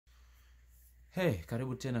Hey,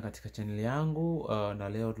 karibu tena katika channel yangu. Na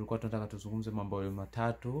leo tulikuwa tunataka tuzungumze mambo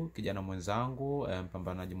matatu, kijana mwenzangu,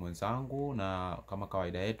 mpambanaji mwenzangu, na kama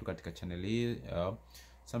kawaida yetu katika channel hii,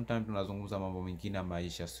 sometimes tunazungumza mambo mengine ya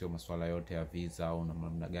maisha, sio masuala yote ya visa au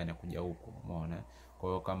namna gani ya kuja huko, umeona? Kwa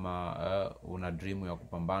hiyo kama una dream ya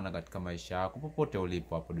kupambana katika maisha yako popote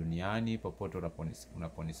ulipo hapo duniani, popote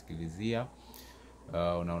unaponisikilizia,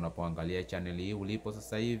 unapoangalia channel hii ulipo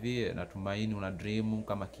sasa hivi, natumaini una dream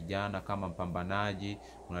kama kijana, kama mpambanaji,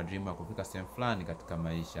 una dream ya kufika sehemu fulani katika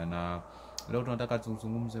maisha. Na leo tunataka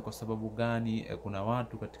tuzungumze kwa sababu gani kuna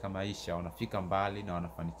watu katika maisha wanafika mbali na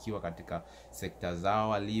wanafanikiwa katika sekta zao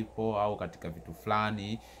walipo au katika vitu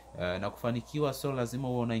fulani. Na kufanikiwa sio lazima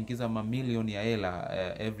uwe unaingiza mamilioni ya hela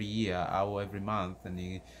every year au every month.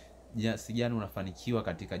 Ni si gani unafanikiwa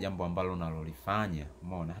katika jambo ambalo unalolifanya,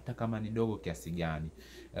 umeona, hata kama ni dogo kiasi gani.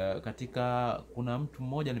 Katika kuna mtu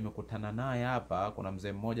mmoja nimekutana naye hapa, kuna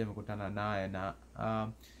mzee mmoja nimekutana naye na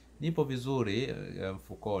nipo vizuri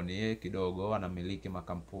mfukoni kidogo, anamiliki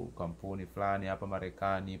kampuni fulani hapa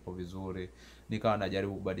Marekani, ipo vizuri. Nikawa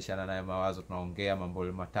najaribu kubadilishana naye mawazo, tunaongea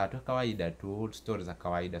mambo matatu kawaida tu, stories za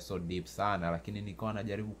kawaida, so deep sana, lakini nikawa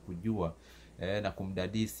najaribu kujua na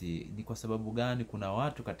kumdadisi ni kwa sababu gani kuna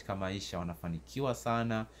watu katika maisha wanafanikiwa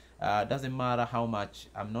sana. Doesn't matter how much,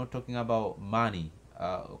 I'm not talking about money.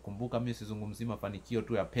 Kumbuka mimi sizungumzii mafanikio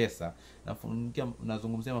tu ya pesa,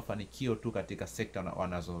 nazungumzia mafanikio tu katika sekta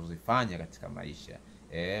wanazozifanya katika maisha.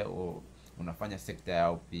 Unafanya sekta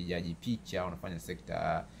ya upigaji picha, unafanya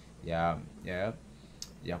sekta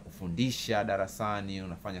ya kufundisha darasani,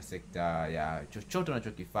 unafanya sekta ya chochote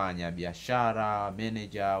unachokifanya, biashara,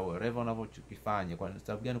 manager, whatever unachokifanya. Kwa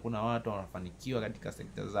sababu gani kuna watu wanafanikiwa katika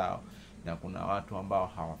sekta zao na kuna watu ambao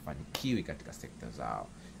hawafanikiwi katika sekta zao?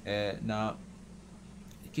 Na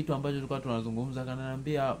kitu ambacho tulikuwa tunazungumza,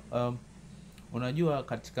 kananiambia unajua,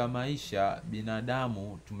 katika maisha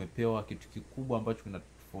binadamu tumepewa kitu kikubwa ambacho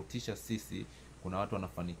kinatofautisha sisi. Kuna watu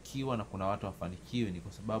wanafanikiwa na kuna watu hawafanikiwi, ni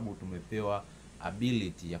kwa sababu tumepewa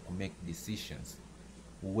ability ya make decisions,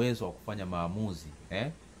 uwezo wa kufanya maamuzi,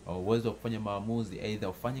 uwezo wa kufanya maamuzi, either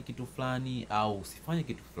ufanye kitu fulani au usifanye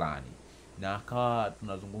kitu fulani. Na akawa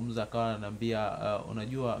tunazungumza, akawa ananiambia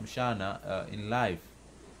unajua mshana, in life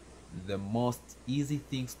the most easy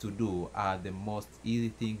things to do are the most easy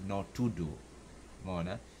things not to do.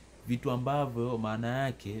 Umeona vitu ambavyo, maana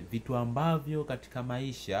yake vitu ambavyo katika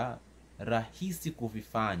maisha rahisi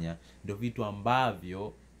kuvifanya ndio vitu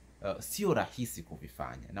ambavyo sio rahisi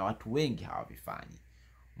kuvifanya na watu wengi hawavifanyi.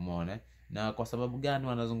 Umeona? Na kwa sababu gani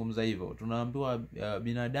wanazungumza hivyo? Tunaambiwa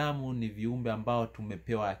binadamu ni viumbe ambao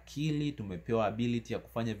tumepewa akili, tumepewa ability ya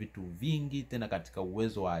kufanya vitu vingi, tena katika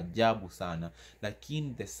uwezo wa ajabu sana.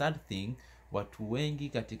 Lakini the sad thing, watu wengi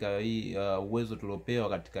katika hii uwezo tuliopewa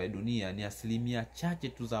katika dunia, ni asilimia chache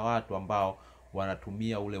tu za watu ambao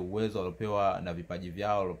wanatumia ule uwezo waliopewa na vipaji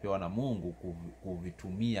vyao waliopewa na Mungu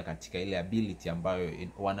kuvitumia katika ile ability ambayo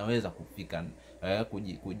wanaweza kufika,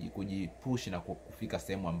 kujipush na kufika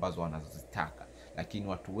sehemu ambazo wanazozitaka. Lakini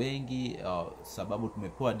watu wengi sababu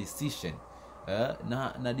tumepewa decision,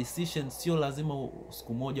 na decision sio lazima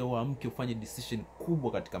siku moja uamke ufanye decision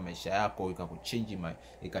kubwa katika maisha yako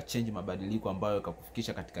ikachange mabadiliko ambayo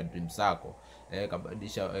ikakufikisha katika dreams zako,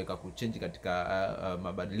 ikakuchange katika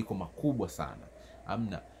mabadiliko makubwa sana.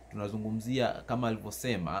 Amna, tunazungumzia kama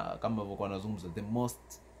alivyosema, kama walikuwa wanazungumza the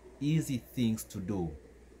most easy things to do.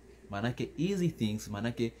 Manake easy things,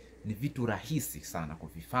 manake ni vitu rahisi sana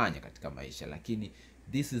kuvifanya katika maisha, lakini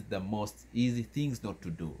this is the most easy things not to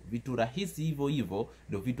do. Vitu rahisi hivyo hivyo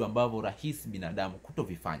ndio vitu ambavyo rahisi binadamu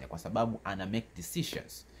kutovifanya, kwa sababu ana make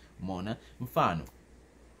decisions. Umeona? Mfano,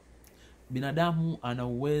 binadamu ana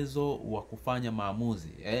uwezo wa kufanya maamuzi.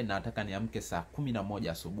 Nataka niamke saa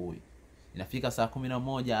 11 asubuhi. Inafika saa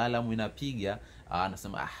 11, alamu inapiga,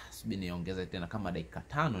 anasema subiri niongeze tena kama dakika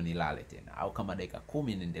 5 nilale tena, au kama dakika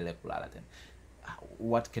 10 niendelee kulala tena.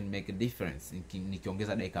 What can make a difference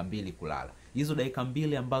nikiongeza dakika 2 kulala? Hizo dakika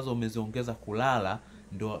 2 ambazo umeziongeza kulala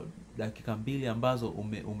ndo dakika 2 ambazo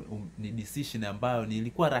ni decision ambayo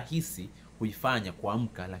nilikuwa rahisi kuifanya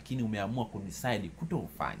kuamka, lakini umeamua kudecide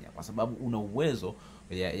kutofanya kwa sababu una uwezo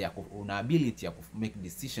una ability ya make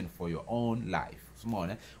decision for your own life.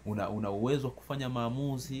 Umeona? Una uwezo wa kufanya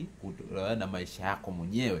maamuzi na maisha yako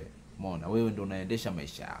mwenyewe. Umeona? Wewe ndio unaendesha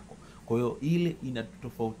maisha yako. Kwa hiyo ile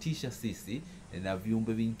inatofautisha sisi na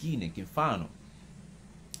viumbe vingine. Kimfano,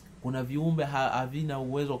 kuna viumbe havina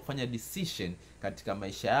uwezo wa kufanya decision katika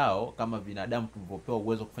maisha yao kama binadamu tulivyopewa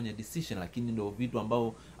uwezo wa kufanya decision, lakini ndio vitu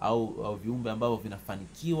ambao au viumbe ambao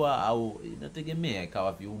vinafanikiwa, au inategemea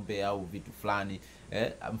ikawa viumbe au vitu fulani.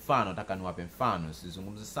 Mfano, nataka niwape mfano,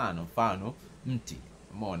 sizungumze sana. Mfano, mti.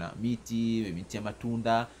 Umeona, miti ya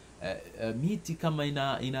matunda, miti kama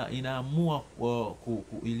inaamua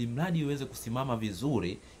ili mradi iweze kusimama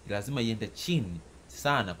vizuri, lazima iende chini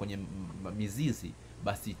sana kwenye mizizi,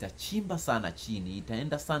 basi itachimba sana chini,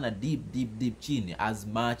 itaenda sana deep chini, as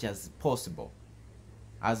much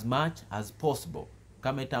as possible.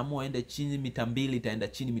 Kama itaamua ende chini mita 2, itaenda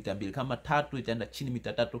chini mita 2. Kama 3, itaenda chini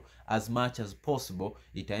mita 3. As much as possible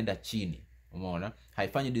itaenda chini. Umeona?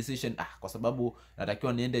 Haifanyi decision kwa sababu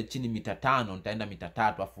natakiwa niende chini mita 5, nitaenda mita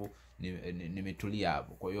 3 afu nimetulia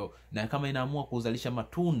hapo. Kwa hiyo na kama inaamua kuzalisha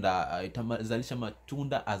matunda, itazalisha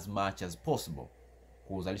matunda as much as possible.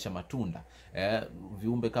 Kuzalisha matunda.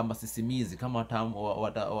 Viumbe kama sisimizi, kama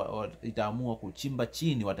itaamua kuchimba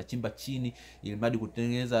chini, watachimba chini ili mradi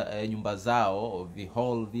kutengeneza nyumba zao,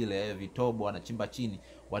 vihole vile vitobo, wanachimba chini,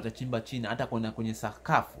 watachimba chini hata kwenye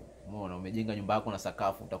sakafu. Umeona, umejenga nyumba yako na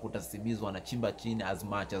sakafu, utakuta sisimizi wanachimba chini as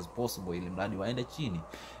much as possible ili mradi waende chini.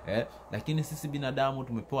 Lakini sisi binadamu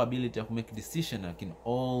tumepewa ability ya make decision, lakini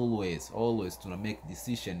always tuna make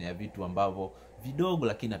decision ya vitu ambavyo vidogo,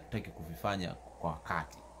 lakini hatutaki kuvifanya kwa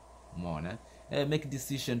wakati. Umeona, make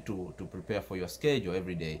decision to prepare for your schedule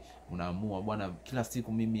every day. Unaamua bwana, kila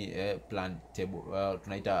siku mimi plan table,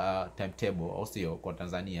 tunaita timetable au sio kwa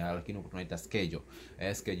Tanzania, lakini tunaita schedule.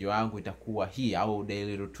 Schedule yangu itakuwa hii, au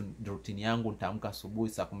daily routine yangu, nitaamka asubuhi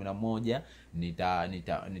saa 11,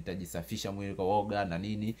 nitajisafisha mwili kwa woga na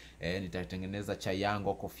nini, nitatengeneza chai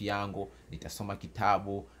yangu, coffee yangu, nitasoma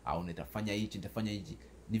kitabu, au nitafanya hichi.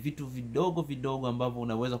 Ni vitu vidogo ambavyo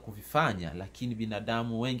unaweza kuvifanya, lakini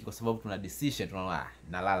binadamu wengi kwa sababu tuna decision, tunaona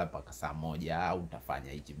nalala mpaka saa 1, au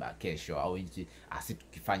nitafanya hichi kesho, au hichi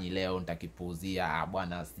tukifanya leo nitakipuuzia,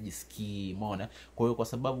 bwana sijisikii. Umeona? Kwa hiyo kwa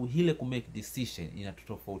sababu ile ku make decision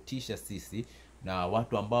inatutofautisha sisi na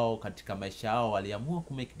watu ambao katika maisha yao waliamua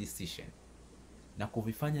ku make decision na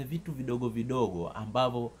kuvifanya vitu vidogo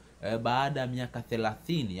ambavyo baada ya miaka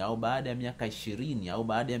 30 au baada ya miaka 20 au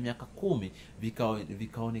baada ya miaka 10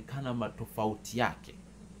 vikaonekana matofauti yake,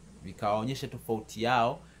 vikaonyesha tofauti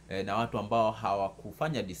yao na watu ambao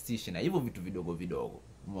hawakufanya decision na hivyo vitu vidogo.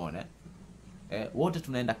 Umeona? Wote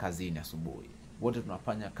tunaenda kazini asubuhi, wote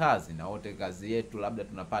tunafanya kazi, na wote kazi yetu labda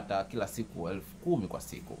tunapata kila siku 10,000 kwa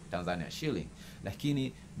siku Tanzania shilling.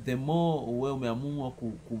 Lakini the more wewe umeamua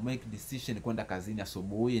ku make decision kwenda kazini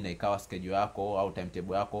asubuhi, na ikawa schedule yako au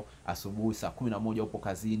timetable yako asubuhi saa 11 upo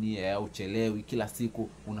kazini, au chelewi, kila siku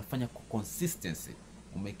unafanya consistency,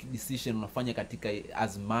 make decision, unafanya katika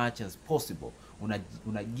as much as possible,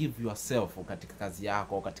 una give yourself katika kazi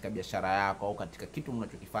yako au katika biashara yako au katika kitu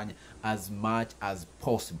unachokifanya as much as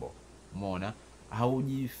possible. Umeona?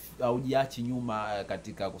 Haujiachi nyuma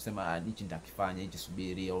katika kusema hichi nitakifanya, hichi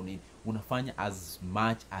subiri au nini. Unafanya as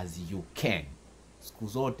much as you can siku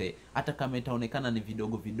zote, hata kama itaonekana ni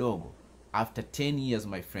vidogo. After 10 years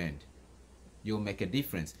my friend, you'll make a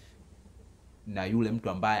difference na yule mtu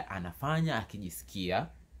ambaye anafanya akijisikia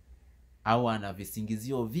au ana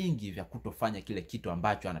visingizio vingi vya kutofanya kile kitu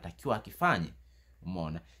ambacho anatakiwa akifanye.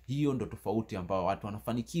 Umeona? Hiyo ndo tofauti ambao watu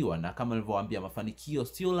wanafanikiwa. Na kama nilivyowaambia, mafanikio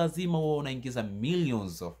sio lazima wewe unaingiza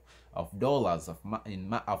millions of dollars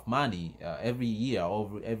of money every year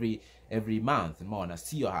or every month. Umeona?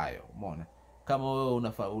 Sio hayo. Umeona? Kama wewe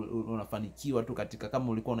unafanikiwa tu katika,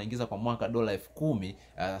 kama ulikuwa unaingiza kwa mwaka dola 10,000,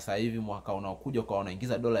 sasa hivi mwaka unaokuja kwa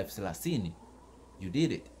unaingiza dola 30,000, you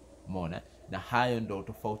did it. Umeona? Na hayo ndo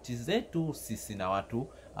tofauti zetu sisi na watu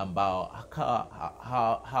ambao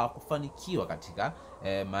hawakufanikiwa katika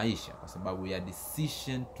maisha, kwa sababu ya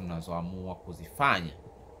decision tunazoamua kuzifanya.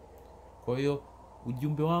 Kwa hiyo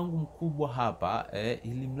ujumbe wangu mkubwa hapa,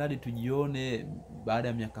 ili mradi tujione baada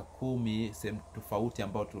ya miaka 10 sehemu tofauti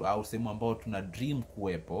ambao au sehemu ambao tuna dream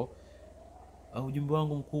kuwepo. Ujumbe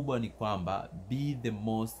wangu mkubwa ni kwamba be the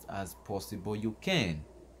most as possible you can,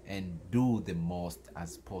 and do the most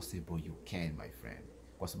as possible you can, my friend.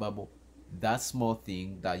 Kwa sababu that small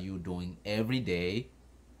thing that you doing every day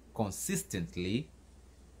consistently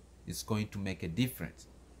is going to make a difference.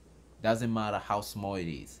 Doesn't matter how small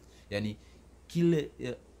it is. Yani kile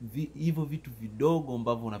hivyo vitu vidogo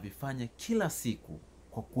ambavyo unavifanya kila siku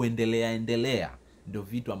kwa kuendelea ndio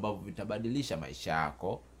vitu ambavyo vitabadilisha maisha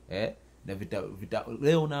yako. Na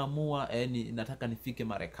leo unaamua nataka nifike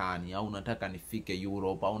Marekani, au nataka nifike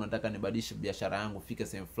Europe, au nataka nibadilishe biashara yangu fike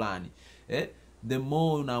sehemu fulani. The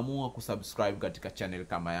more unaamua kusubscribe katika channel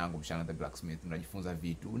kama yangu Mshana the Blacksmith, unajifunza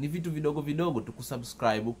vitu. Ni vitu vidogo tu,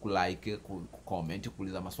 kusubscribe, kulike, kucomment,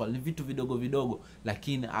 kuuliza maswali. Ni vitu vidogo,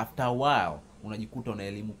 lakini after a while unajikuta una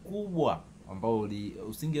elimu kubwa ambao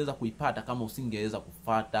usingeweza kuipata kama usingeweza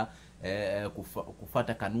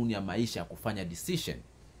kufuata kanuni ya maisha, kufanya decision.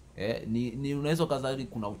 Ni unaweza kadhani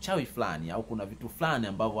kuna uchawi fulani au kuna vitu fulani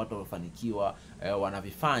ambavyo watu waliofanikiwa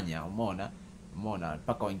wanavifanya. Umeona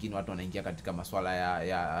mpaka wengine watu wanaingia katika masuala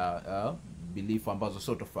ya belief ambazo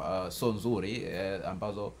so nzuri,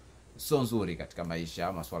 ambazo sio nzuri katika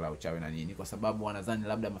maisha, masuala ya uchawi na nini, kwa sababu wanadhani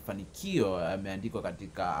labda mafanikio yameandikwa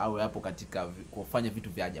katika au yapo katika kufanya vitu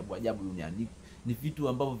vya ajabu ajabu duniani. Ni vitu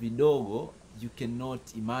ambavyo vidogo, you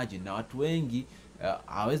cannot imagine, na watu wengi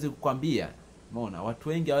hawezi kukwambia. Umeona, watu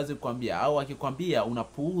wengi hawezi kukwambia, au akikwambia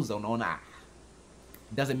unapuuza, unaona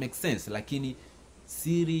it doesn't make sense. Lakini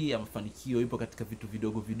siri ya mafanikio ipo katika vitu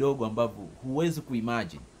vidogo vidogo ambavyo huwezi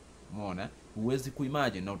kuimagine. Umeona, huwezi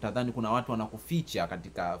kuimagine, na utadhani kuna watu wanakuficha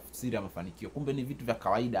katika siri ya mafanikio, kumbe ni vitu vya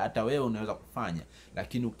kawaida, hata wewe unaweza kufanya.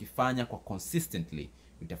 Lakini ukifanya kwa consistently,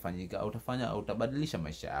 utabadilisha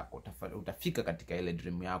maisha yako, utafika katika ile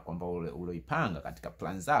dream yako ambayo uloipanga katika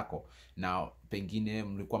plan zako. Na pengine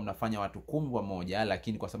mlikuwa mnafanya watu 10 pamoja,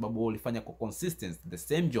 lakini kwa sababu wewe ulifanya kwa consistency, the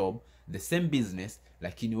same job, the same business,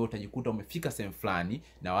 lakini wewe utajikuta umefika sehemu fulani,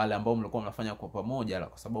 na wale ambao mlikuwa mnafanya kwa pamoja,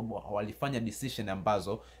 kwa sababu walifanya decision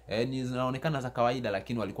ambazo ni zinaonekana za kawaida,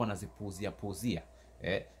 lakini walikuwa wanazipuuzia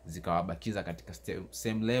zikawabakiza katika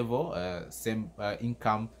same level, same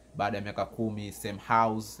income baada ya miaka 10, same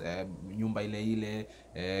house, nyumba ile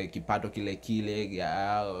kipato kile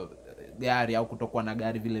gari au kutokuwa na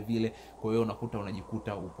gari vile. Kwa hiyo unakuta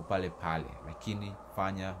unajikuta upo pale. Lakini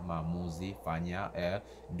fanya maamuzi,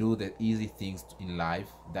 do the easy things in life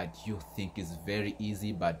that you think is very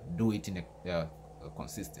easy, but do it in a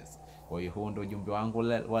consistency. Kwa hiyo huo ndio ujumbe wangu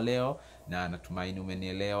wa leo, na natumaini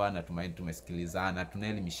umenielewa, natumaini tumesikilizana,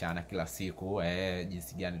 tunaelimishana kila siku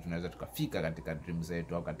jinsi gani tunaweza tukafika katika dream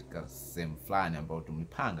zetu au katika sehemu fulani ambayo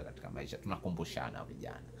tumepanga katika maisha. Tunakumbushana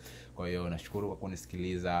vijana. Kwa hiyo nashukuru kwa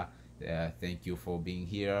kunisikiliza. Thank you for being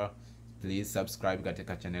here. Please subscribe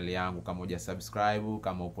katika channel yangu kama hujasubscribe.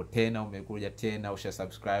 Kama upo tena, umekuja tena,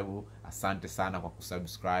 ushasubscribe, asante sana kwa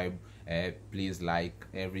kusubscribe. Please like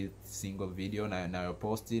every single video na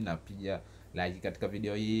post, na pia like katika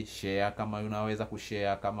video hii, share kama unaweza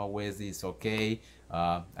kushare, kama uwezi it's okay.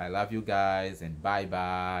 I love you guys and bye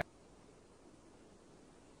bye.